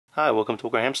Hi, welcome to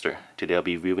AwkwardHamster. Today I'll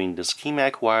be reviewing this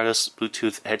KINGMAK wireless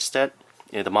Bluetooth headset.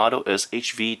 And the model is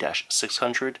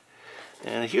HV-600.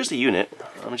 And here's the unit.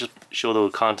 Let me just show the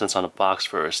contents on the box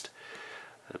first.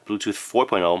 Bluetooth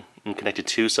 4.0 and connected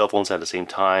two cell phones at the same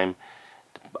time.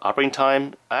 Operating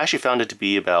time, I actually found it to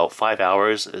be about 5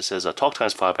 hours. It says talk time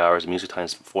is 5 hours, music time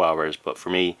is 4 hours, but for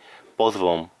me, both of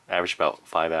them average about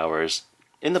 5 hours.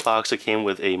 In the box, it came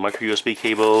with a micro USB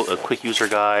cable, a quick user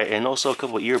guide, and also a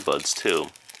couple of earbuds too.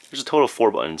 There's a total of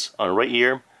 4 buttons. On the right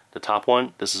ear, the top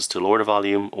one, this is to lower the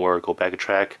volume or go back a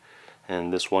track,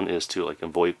 and this one is to like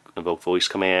invoke voice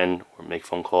command or make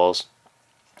phone calls,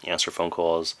 answer phone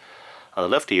calls. On the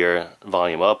left ear,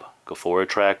 volume up, go forward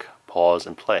track, pause,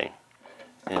 and play.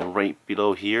 And right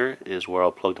below here is where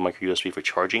I'll plug the micro USB for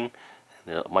charging.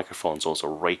 And the microphone's also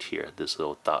right here, this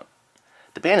little dot.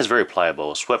 The band is very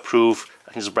pliable, sweat proof.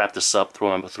 I can just wrap this up,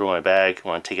 throw it in my bag.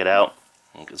 When I take it out,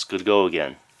 it's good to go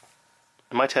again.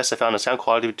 In my test, I found the sound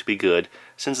quality to be good.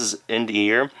 Since it's in the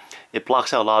ear, it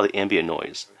blocks out a lot of the ambient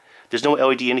noise. There's no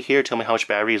LED indicator to tell me how much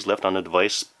battery is left on the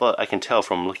device, but I can tell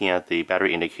from looking at the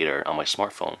battery indicator on my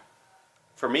smartphone.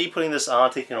 For me, putting this on,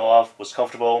 taking it off was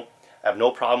comfortable. I have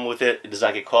no problem with it. It does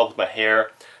not get caught with my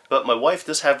hair. But my wife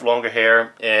does have longer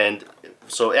hair, and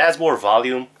so it adds more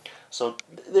volume. So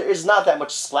there is not that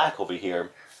much slack over here.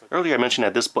 Earlier I mentioned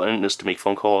that this button is to make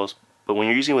phone calls, but when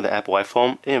you're using it with an Apple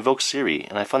iPhone, it invokes Siri,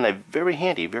 and I find that very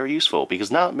handy, very useful,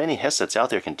 because not many headsets out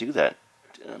there can do that.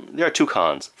 There are two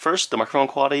cons. First, the microphone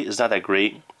quality is not that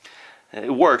great.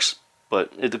 It works,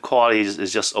 but the quality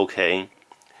is just okay.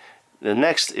 The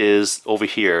next is over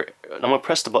here. I'm going to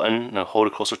press the button and I'll hold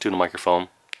it closer to the microphone.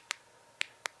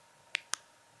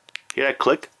 Hear that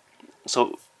click?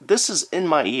 So this is in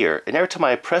my ear, and every time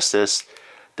I press this,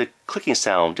 the clicking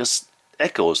sound just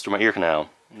echoes through my ear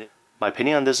canal. My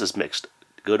opinion on this is mixed.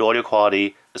 Good audio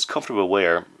quality, it's comfortable to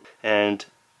wear, and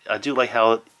I do like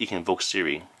how you can invoke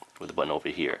Siri with the button over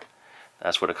here.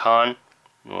 As for the con,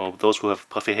 well, those who have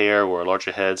puffy hair or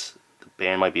larger heads, the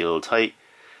band might be a little tight.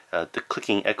 The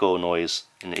clicking echo noise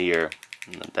in the ear,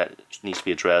 that needs to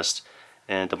be addressed,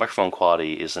 and the microphone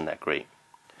quality isn't that great.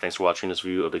 Thanks for watching this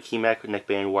review of the KINGMAK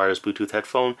Neckband wireless Bluetooth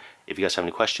headphone. If you guys have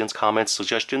any questions, comments,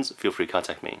 suggestions, feel free to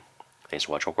contact me. Thanks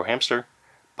for watching AwkwardHamster.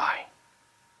 Bye.